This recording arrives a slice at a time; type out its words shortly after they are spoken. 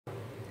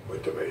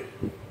Muito bem.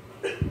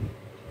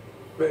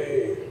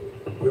 Bem,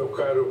 meu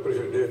caro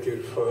presidente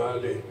Irfaan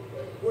Ali.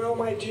 Well,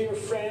 my dear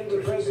friend, the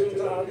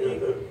President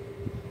Ali.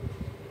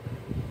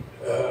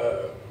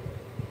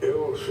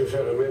 Eu,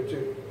 sinceramente,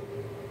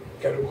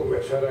 quero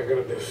começar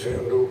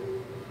agradecendo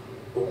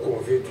o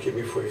convite que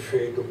me foi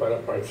feito para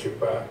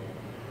participar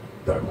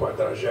da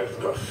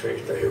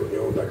 46ª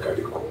reunião da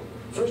CARICOM.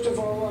 First of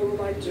all, I would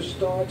like to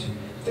start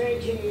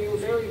thanking you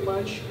very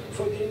much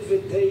for the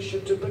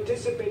invitation to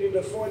participate in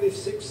the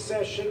 46th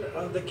session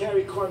of the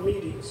CARICOM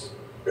meetings.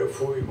 Eu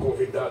fui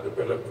convidado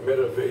pela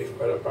primeira vez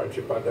para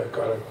participar da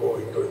CARICOM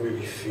em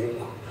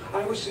 2005.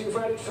 I was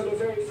invited for the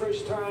very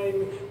first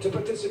time to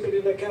participate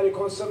in the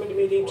CARICOM Summit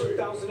meeting in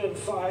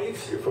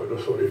 2005. Que foi no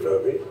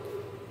Suriname.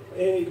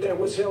 That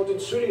was held in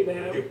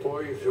Suriname.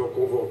 Depois eu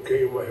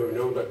convoquei uma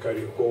reunião da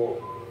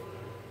CARICOM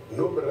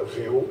no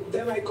Brasil.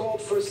 Then I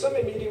called for a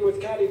summit meeting with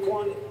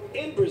CARICOM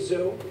in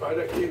Brazil.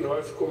 Para que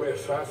nós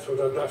começássemos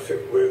a dar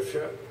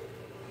sequência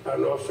à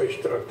nossa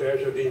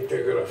estratégia de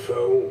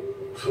integração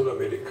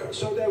sul-americana.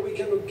 So that we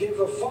can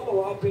give a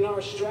follow-up in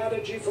our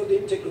strategy for the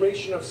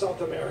integration of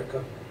South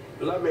America.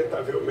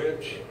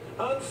 Lamentavelmente,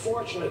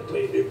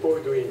 unfortunately,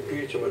 depois do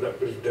impeachment da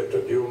presidenta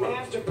Dilma,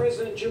 after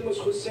President Dilma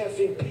Rousseff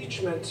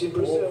impeachment in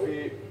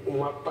Brazil,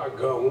 houve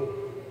apagão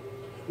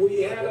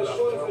we had a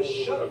sort of a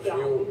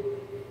shutdown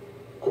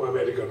com a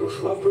América do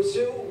Sul. Of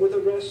Brazil with the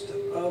rest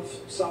of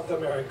South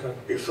America.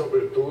 E,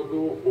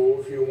 sobretudo,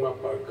 houve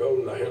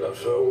apagão na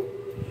relação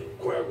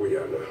com a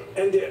Guiana.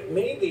 And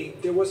mainly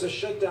there was a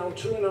shutdown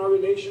too in our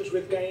relations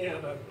with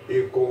Guyana.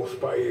 E com os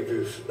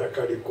países da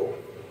CARICOM.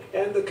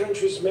 And the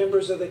countries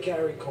members of the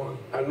CARICOM.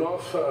 A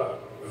nossa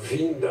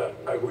vinda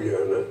à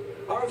Guiana,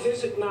 our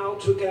visit now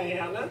to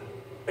Guyana,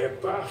 é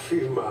para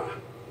afirmar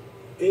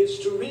is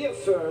to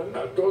reaffirm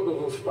a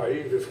todos os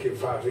países que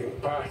fazem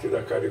parte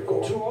da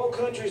CARICOM, to all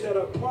countries that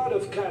are part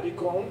of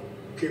CARICOM,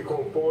 que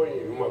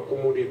compõem uma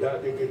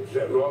comunidade de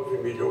 19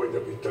 milhões de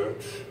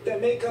habitantes, that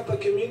make up a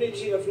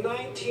community of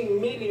 19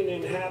 million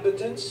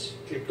inhabitants,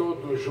 que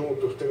todos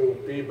juntos têm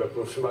PIB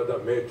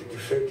aproximadamente de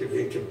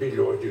 120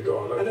 bilhões de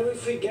dólares. And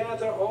if we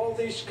gather all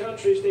these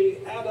countries, they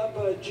add up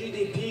a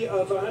GDP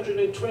of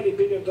 $120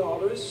 billion.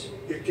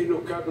 E que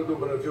no caso do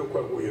Brasil com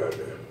a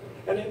Guiana,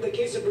 and in the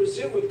case of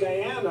Brazil with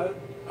Guyana,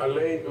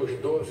 além dos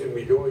 12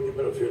 milhões de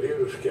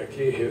brasileiros que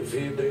aqui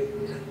residem,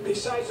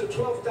 besides the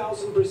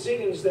 12,000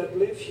 Brazilians that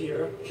live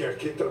here, que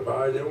aqui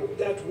trabalham,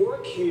 that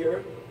work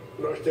here,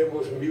 nós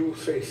temos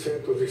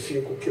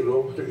 1.605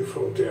 quilômetros de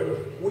fronteira.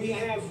 We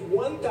have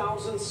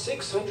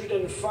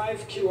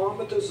 1,605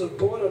 kilometers of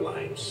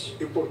borderlines.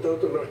 E,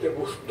 portanto, nós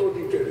temos todo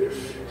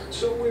interesse.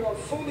 So we are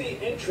fully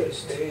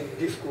interested em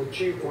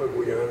discutir com a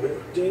Guiana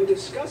in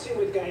discussing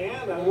with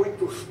Guyana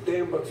muitos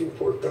temas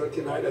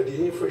importantes na área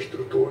de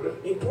infraestrutura,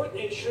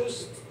 important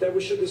issues that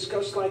we should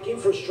discuss like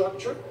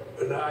infrastructure,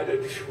 na área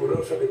de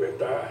segurança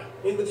alimentar,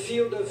 in the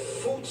field of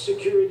food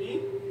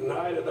security, na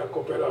área da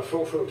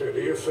cooperação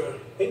fronteiriça,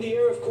 in the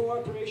area of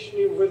cooperation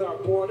with our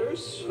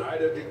borders, na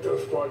área de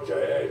transporte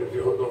aéreo e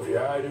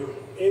rodoviário,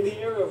 in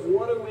the area of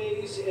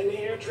waterways and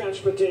air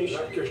transportation,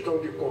 na questão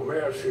de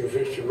comércio e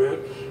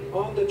investimentos,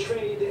 on the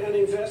trade and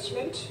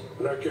investment,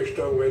 na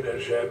questão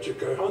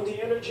energética, on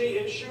the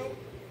energy issue,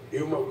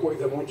 e uma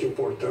coisa muito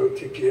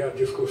importante que é a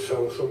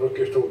discussão sobre a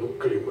questão do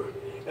clima.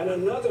 And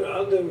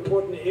another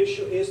important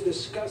issue is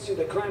discussing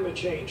the climate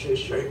change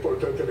issue. É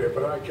importante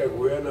lembrar que a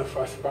Guiana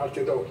faz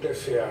parte da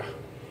UTCA.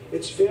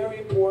 It's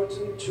very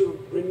important to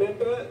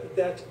remember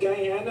that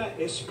Guyana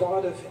is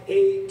part of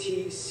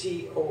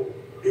ATCO.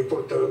 E,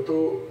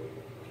 portanto,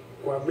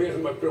 com a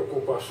mesma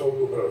preocupação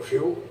do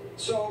Brasil,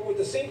 so with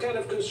the same kind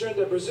of concern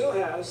that Brazil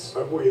has,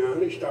 a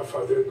Guiana está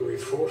fazendo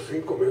esforço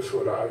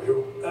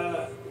incomensurável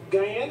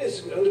Guyana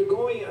is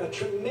undergoing a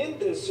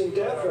tremendous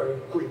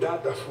endeavor cuidar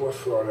das suas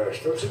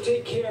florestas. To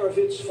take care of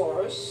its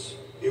forests.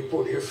 E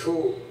por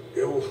isso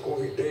eu os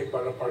convidei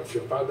para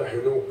participar da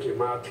reunião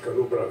climática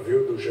no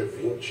Brasil do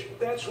G20.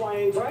 That's why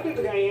I invited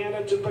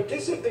Guyana to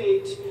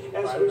participate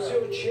as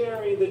Brazil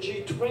chairing the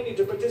G20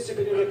 to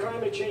participate in the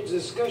climate change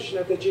discussion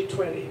at the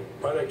G20.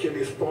 Para que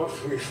eles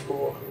possam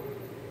expor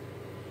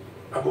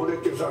a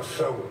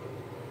monetização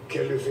que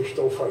eles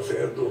estão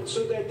fazendo.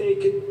 So that they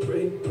can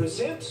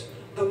present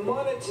the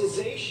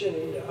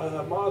monetization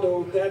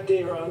model that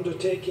they are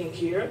undertaking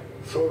here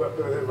sobre a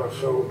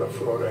preservação da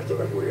floresta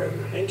da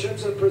Guiana. In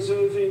terms of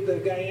preserving the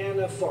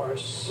Guyana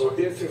forests.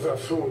 Esses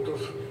assuntos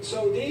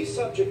so these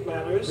subject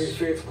matters me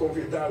fez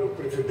convidar o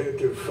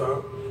presidente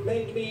Irfaan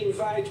made me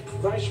invite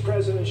Vice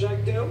President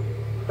Georgetown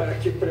para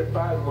que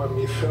prepare uma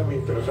missão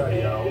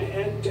empresarial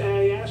and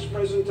I asked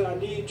President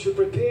Ali to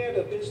prepare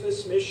the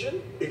business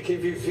mission e que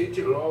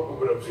visite logo o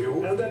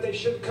Brasil and that they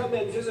should come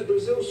and visit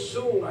Brazil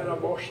soon para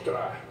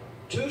mostrar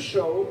to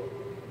show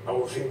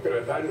aos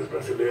empresários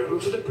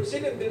brasileiros to the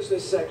Brazilian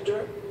business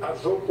sector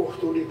as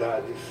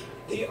oportunidades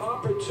the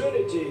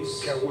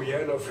opportunities que a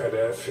Guiana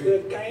oferece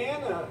that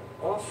Guyana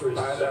offers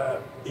para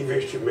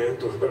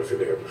investimentos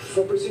brasileiros.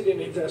 For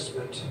Brazilian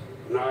investment.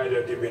 na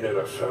área de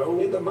mineração,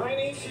 in the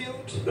mining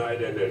field, na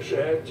área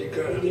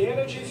energética, in the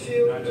energy na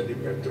field, área de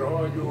the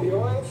petróleo,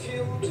 oil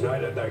field, na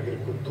área da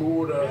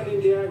agricultura and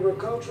in the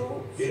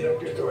agricultural e na field,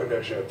 questão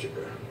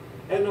energética.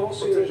 and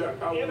also Ou seja,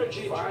 há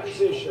energy vasto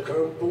transition.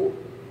 campo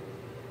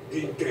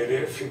de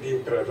interesse de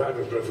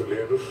empresários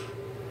brasileiros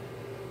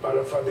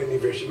para fazer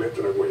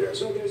investimento na Guiana.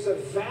 So there's a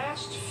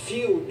vast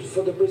field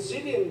for the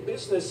Brazilian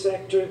business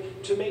sector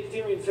to make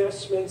their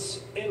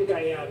investments in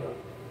Guyana.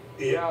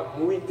 E há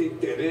muito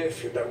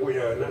interesse da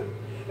Guiana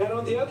And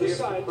on the other Esse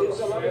side, there's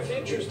a lot of processo de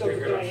interest of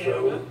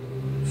integração Guyana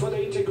for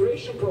the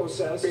integration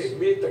process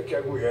permita que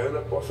a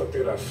Guiana possa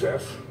ter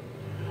acesso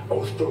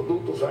aos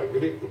produtos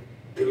agrícolas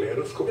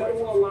brasileiros com that mais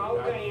will allow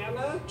facilidade,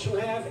 Guyana to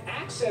have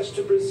access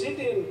to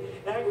Brazilian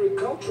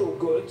agricultural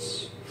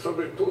goods,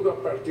 sobretudo a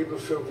partir do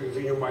seu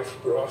vizinho mais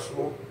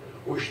próximo,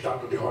 o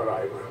estado de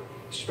Roraima.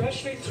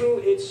 especially through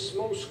its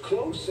most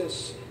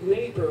closest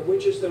neighbor,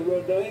 which is the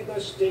Roraima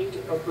state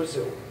of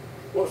Brazil.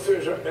 Ou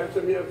seja, essa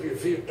minha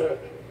visita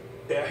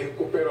é a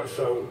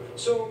recuperação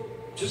So,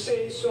 to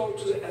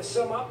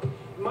sum up,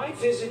 my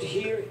visit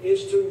here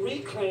is to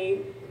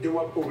reclaim de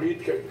uma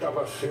política que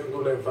estava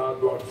sendo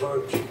levada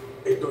avante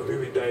em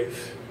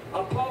 2010,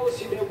 a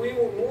policy that we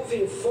were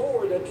moving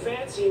forward,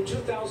 advancing in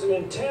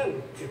 2010,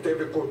 que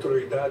teve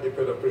continuidade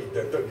pela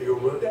presidenta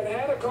Dilma that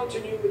had a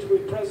continuity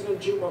with President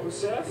Dilma e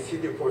Rousseff, que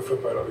depois foi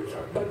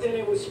paralisada. but then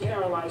it was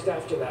paralyzed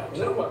after that.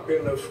 Não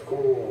apenas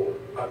com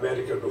a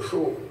América do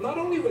Sul, Not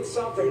only with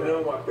South e America,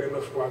 não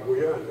apenas com a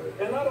Guiana,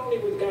 and not only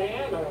with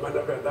Guyana, mas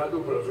na verdade o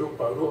Brasil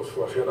parou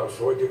suas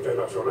relações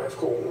internacionais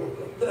com o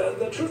mundo.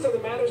 the truth of the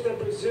matter is that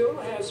Brazil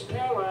has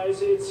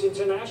paralyzed its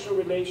international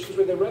relations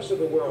with the rest of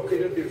the Eu world.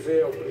 queria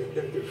dizer ao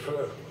presidente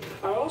Irfaan,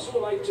 I also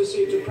would like to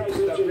say to da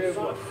President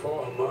mesma Irfaan,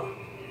 forma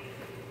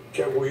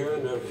que a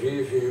Guiana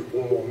vive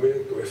um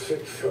momento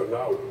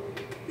excepcional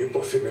de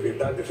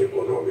possibilidades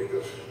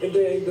econômicas,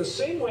 in the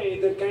same way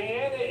that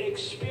Guyana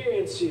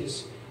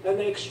experiences an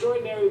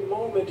extraordinary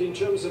moment in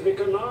terms of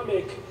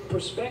economic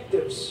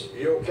perspectives.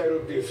 e eu quero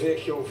dizer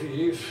que eu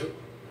vi isso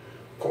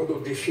quando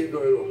desci do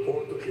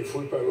aeroporto que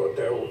fui para o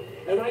hotel.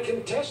 And I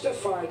can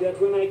testify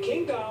that when I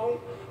came down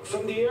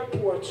from the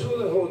airport to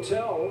the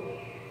hotel,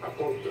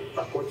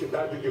 A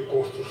quantidade de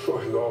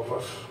construções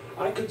novas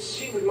I could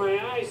see with my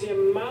eyes the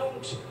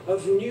amount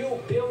of new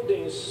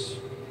buildings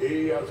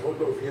e as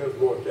rodovias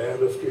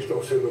modernas que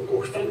estão sendo and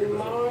construídas.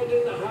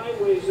 modern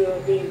highways that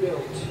are being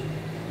built.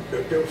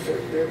 Eu tenho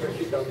certeza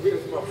que da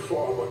mesma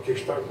forma que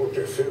está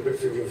acontecendo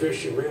esses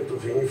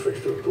investimentos em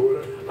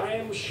infraestrutura, I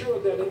am sure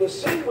that in the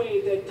same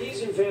way that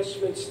these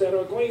investments that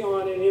are going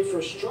on in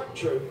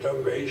infrastructure,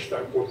 também está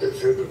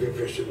acontecendo os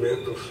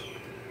investimentos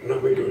na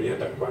melhoria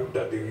da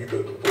qualidade de vida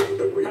do povo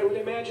da I Guiana. would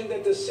imagine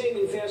that the same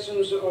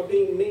investments are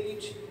being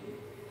made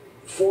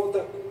for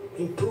the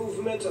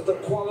improvement of the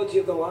quality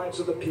of the lives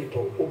of the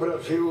people. O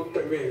Brasil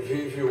também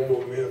vive um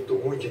momento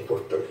muito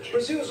importante.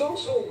 Brazil is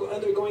also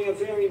undergoing a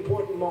very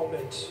important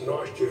moment.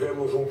 Nós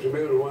tivemos um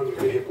primeiro ano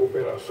de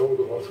recuperação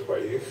do nosso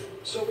país,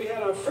 So we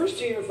had our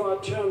first year of our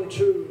term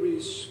to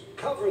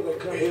recover the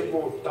country,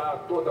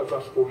 remontar todas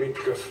as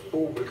políticas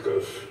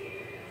públicas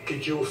que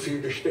tinham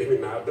sido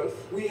exterminadas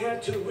we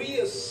had to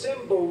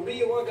reassemble,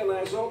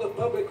 reorganize all the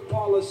public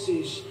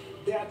policies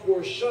that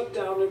were shut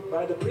down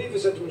by the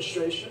previous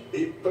administration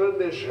e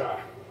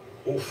planejar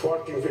um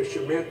forte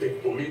investimento em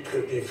política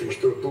de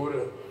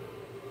infraestrutura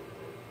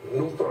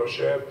num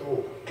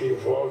projeto que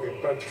envolve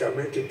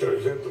praticamente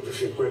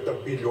 350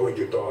 bilhões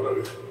de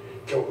dólares,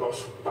 que é o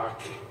nosso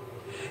PAC.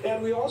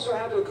 And we also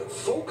had to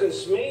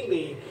focus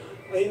mainly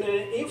in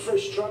an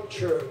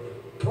infrastructure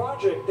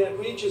project that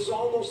reaches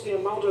almost the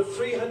amount of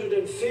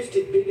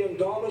 $350 billion,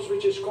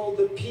 which is called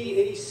the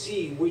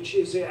PAC, which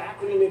is an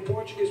acronym in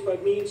Portuguese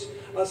but means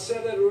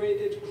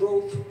Accelerated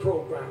Growth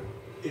Program.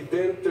 E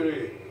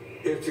dentre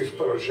esses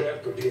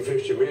projetos de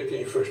investimento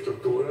em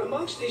infraestrutura,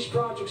 Amongst these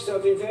projects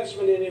of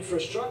investment in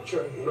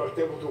infrastructure, nós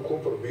temos um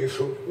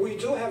compromisso we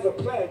do have a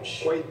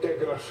pledge com a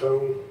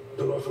integração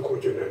do nosso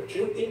continente.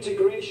 with the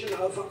integration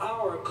of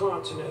our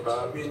continent.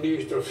 A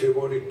ministra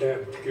Simone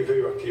Tebet, que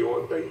veio aqui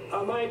ontem,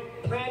 My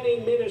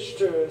planning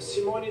minister,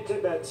 Simone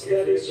Tebet, que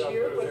that is fez a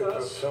here with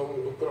us, apresentação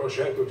do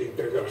projeto de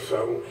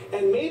integração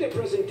and made a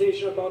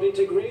presentation about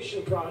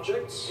integration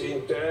projects, que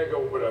integra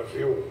o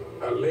Brasil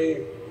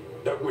além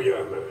da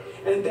Guiana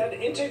and that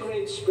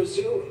integrates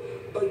Brazil,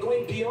 but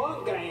going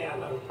beyond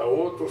Guyana. a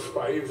outros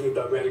países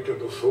da América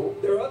do Sul,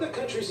 There are other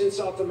countries in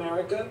South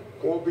America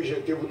com o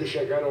objetivo de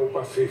chegar ao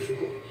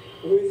Pacífico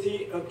with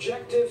the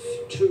objective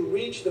to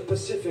reach the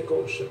Pacific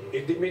Ocean.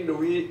 e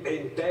diminuir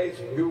em 10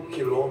 mil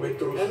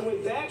quilômetros And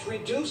with that,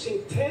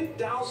 reducing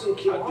 10,000 a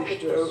kilometers,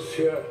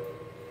 distância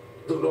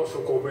do nosso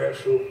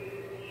comércio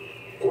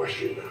com a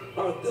China,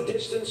 the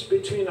distance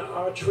between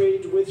our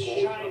trade with com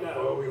o China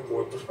Japão e com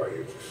outros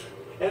países.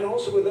 and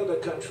also with other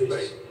Bem,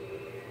 countries.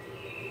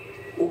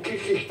 o que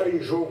está em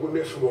jogo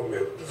nesse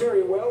momento?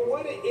 Very well.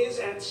 What is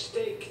at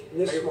stake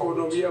in A this moment?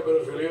 economia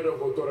brasileira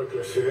voltou a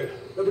crescer,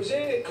 The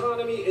Brazilian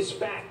economy is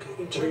back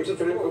in o terms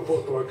of emprego growth.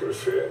 voltou a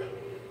crescer,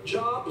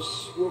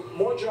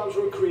 more jobs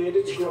were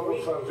created.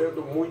 Estamos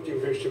fazendo muito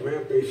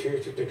investimento em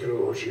ciência e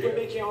tecnologia. We're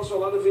making also a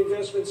lot of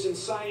investments in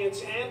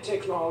science and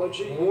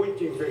technology.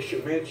 Muito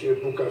investimento em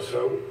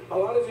educação. A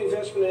lot of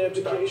investment in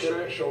education. Da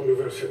creche à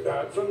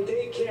universidade. From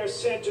daycare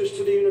centers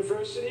to the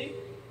university.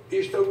 E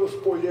estamos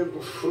colhendo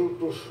os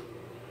frutos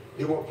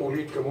de uma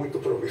política muito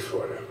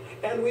promissora.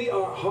 And we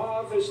are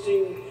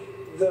harvesting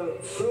the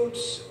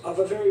fruits of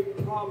a very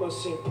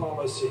promising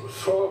policy.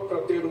 Só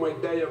para ter uma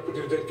ideia,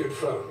 presidente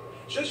Irfaan.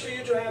 Just for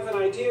you to have an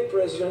idea,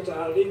 President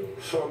Ali,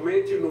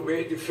 somente no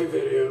mês de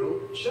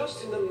fevereiro,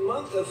 just in the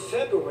month of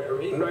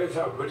February, nós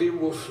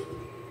abrimos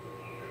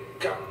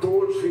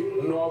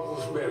 14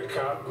 novos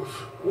mercados.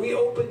 We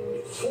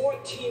opened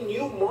 14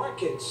 new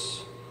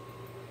markets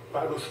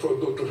para os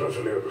produtos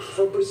brasileiros.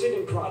 For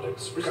Brazilian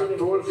products.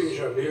 14 em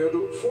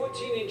janeiro,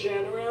 14 in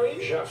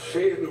January, já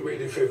 6 no mês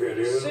de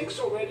fevereiro, 6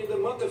 already in the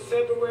month of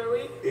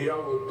February, e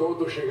ao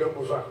todo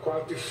chegamos a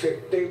quase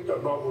 70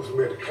 novos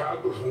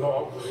mercados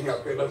novos em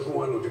apenas um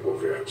ano de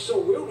governo. So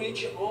we'll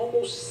reach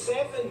almost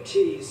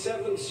 70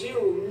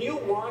 new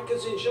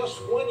markets in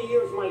just 1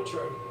 year of my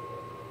term.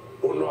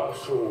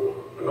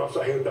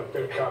 Nossa renda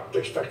per capita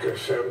está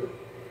crescendo.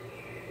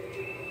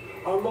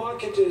 Our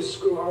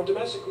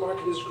domestic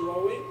market is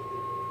growing.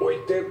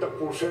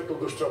 80%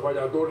 dos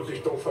trabalhadores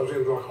estão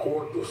fazendo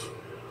acordos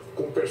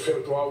com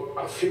percentual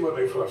acima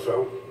da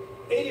inflação.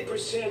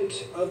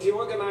 80% of the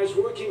organized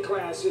working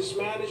classes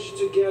managed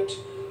to get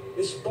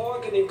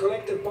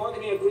collective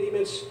bargaining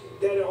agreements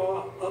that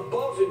are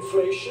above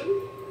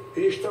inflation.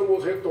 E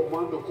estamos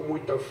retomando com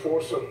muita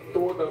força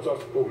todas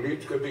as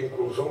políticas de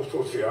inclusão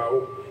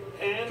social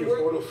que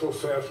foram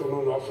sucesso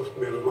nos nossos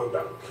primeiros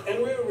mandatos.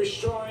 And we're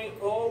restoring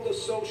all the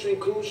social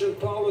inclusion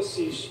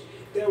policies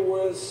that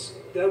were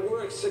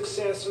a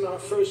success in our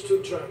first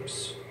 2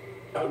 terms.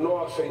 A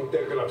nossa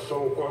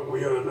integração com a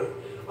Guiana,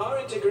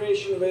 our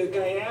integration with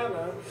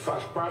Guyana,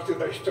 faz parte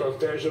da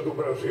estratégia do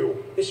Brasil.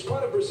 Is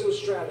part of Brazil's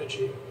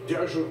strategy. De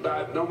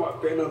ajudar não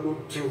apenas no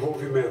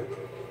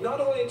desenvolvimento, not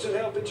only to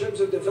help in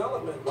terms of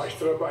development, mas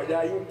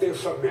trabalhar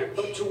intensamente,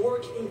 but to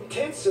work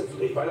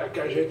intensively, para que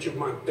a gente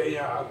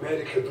mantenha a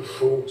América do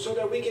Sul, so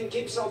that we can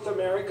keep South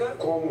America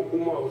como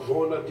uma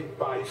zona de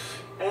paz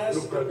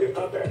no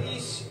planeta Terra.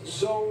 Peace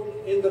zone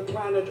in the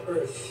planet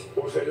Earth.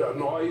 Ou seja,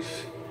 nós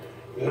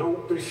não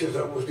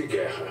precisamos de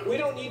guerra. We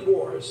don't need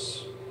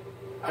wars.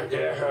 A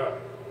guerra,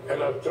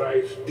 ela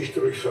traz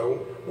destruição.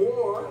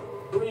 War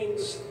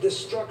brings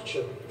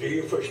destruction. De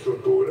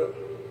infraestrutura.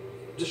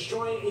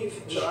 Destroys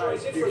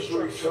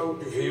destruição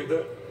de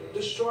vida,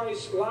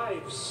 destroys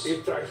lives,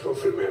 e traz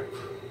sofrimento.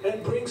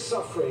 And brings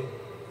suffering.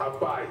 A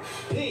paz,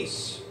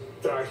 peace,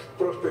 traz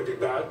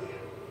prosperidade,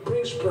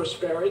 brings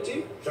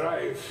prosperity,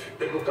 traz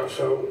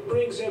educação,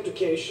 brings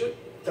education,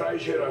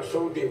 traz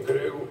geração de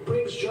emprego,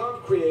 brings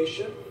job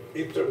creation,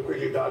 e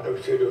tranquilidade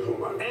aos seres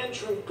humanos. And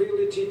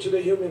tranquility to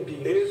the human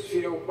beings.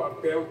 Esse é o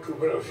papel que o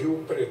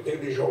Brasil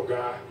pretende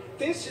jogar.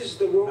 This is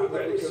the role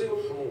that Brazil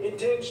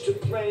intends to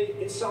play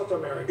in South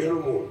America e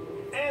no mundo.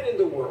 And in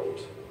the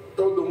world.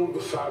 Todo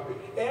mundo sabe.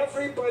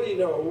 Everybody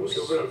knows que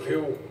o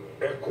Brasil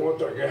é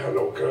contra a guerra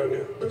na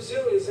Ucrânia.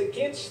 Brazil is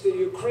against the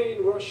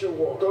Ukraine-Russia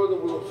war. Todo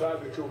mundo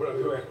sabe que o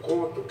Brasil é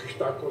contra o que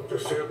está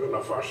acontecendo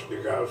na faixa de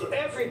Gaza.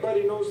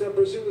 Everybody knows that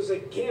Brazil is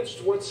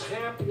against what's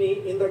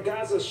happening in the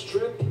Gaza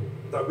Strip.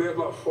 Da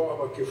mesma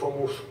forma que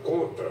fomos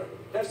contra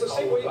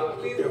o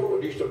ataque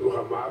terrorista do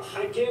Hamas.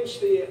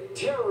 Against the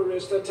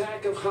terrorist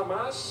attack of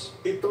Hamas.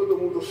 E todo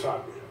mundo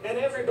sabe. And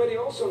everybody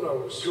also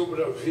knows que o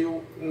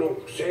Brasil não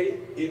tem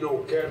e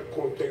não quer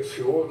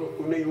contencioso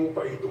com nenhum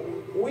país do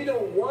mundo. We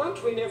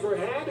never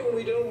had, and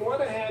we don't want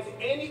to have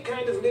any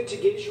kind of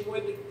litigation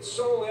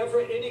whatsoever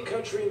any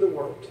country in the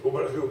world. O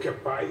Brasil quer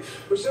paz.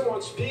 Brazil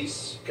wants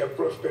peace. Quer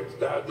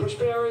prosperidade.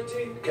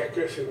 Prosperity. Quer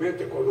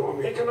crescimento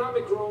econômico.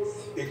 Economic growth.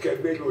 E quer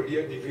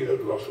melhoria de vida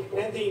do nosso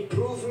povo. And the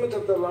improvement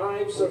of the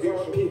lives of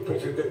our people.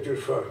 Presidente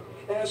Irfaan,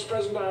 as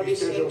President Ali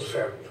estejam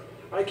said, certos.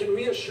 I can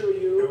reassure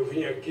you. Eu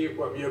vim aqui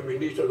com a minha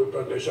ministra do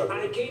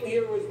planejamento. I came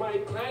here with my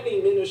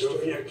planning minister. Eu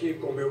vim aqui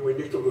com o meu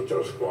ministro do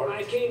transporte.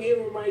 I came here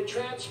with my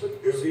transport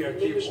Eu vim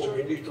aqui minister. com o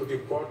ministro de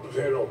portos e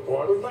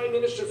aeroportos. With my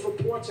minister for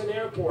ports and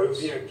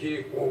airports. Eu vim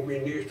aqui com o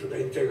ministro da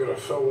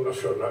integração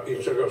nacional,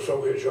 integração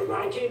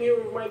regional. I came here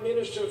with my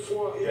minister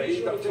for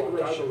regional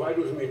integration.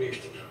 Vários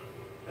ministros.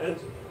 And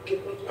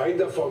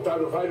ainda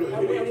faltaram vários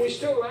ministros. And we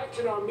still lacked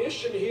in our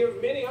mission here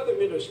many other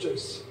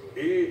ministers.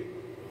 E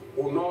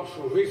o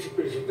nosso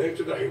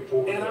vice-presidente da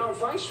República. And our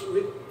vice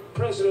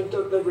president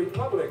of the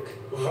Republic.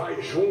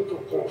 Vai junto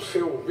com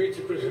seu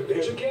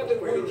vice-presidente. Together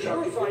with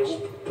your vice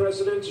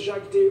president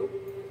Georgetown.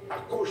 A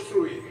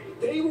construir.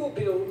 They will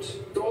build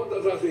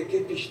todas as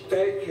equipes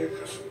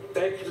técnicas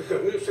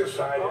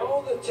necessárias.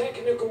 All the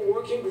technical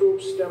working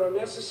groups that are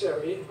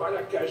necessary.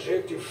 Para que a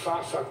gente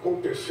faça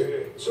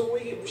acontecer. So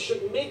we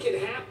should make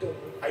it happen.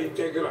 A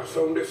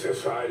integração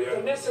necessária.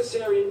 The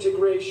necessary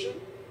integration.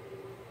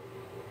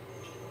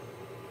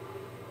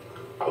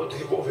 Ao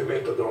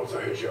desenvolvimento da nossa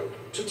região.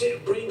 To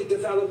bring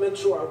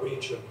development to our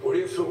region. Por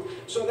isso,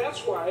 so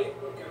that's why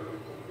eu quero me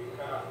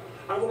comunicar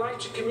I would like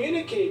to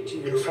communicate to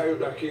Eu you saio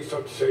daqui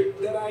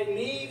satisfeito, that I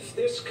leave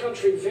this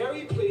country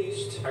very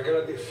pleased,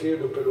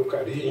 agradecido pelo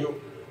carinho,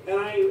 and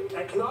I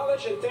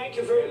acknowledge and thank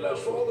you very pela much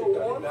for all the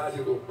warmth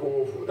hospitalidade do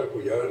povo da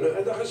Guiana.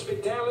 and the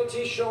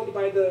hospitality shown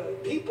by the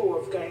people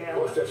of Guyana.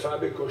 Você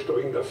sabe que eu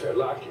estou indo a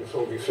CELAC em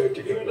São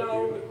Vicente,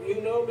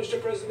 You know, Mr.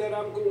 President,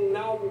 I'm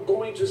now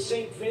going to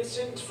St.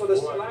 Vincent for the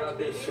Vou select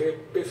meeting. agradecer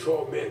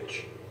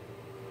pessoalmente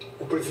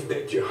o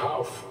presidente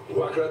Ralph,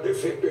 vou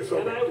agradecer And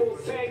pessoalmente I will o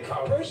presidente thank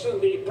Ralph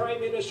personally Prime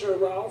Minister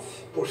Ralph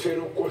por ser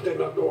o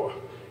coordenador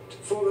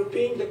for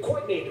being the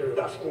coordinator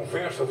das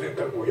conversas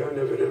entre a Guiana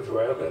e a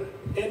Venezuela,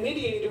 and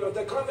mediator of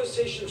the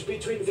conversations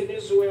between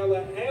Venezuela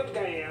and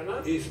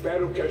Guyana. e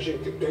espero que a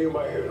gente tenha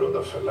uma reunião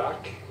da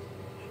CELAC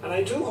And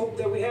I do hope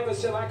that we have a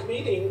select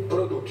meeting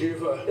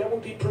produtiva, that will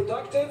be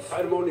productive,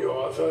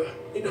 harmoniosa,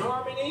 in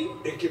harmony,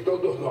 e que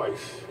todos nós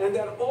and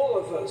that all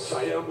of us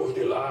saiamos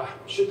de lá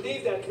should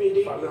leave that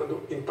meeting falando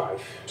em paz,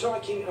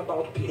 talking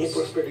about em peace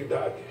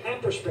prosperidade, and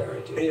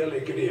prosperity, em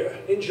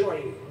alegria,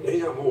 enjoying,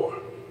 em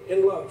amor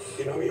in love,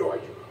 e não em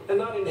ódio. and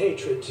not in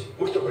hatred.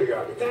 Muito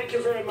obrigado. Thank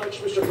you very much,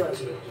 Mr.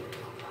 President.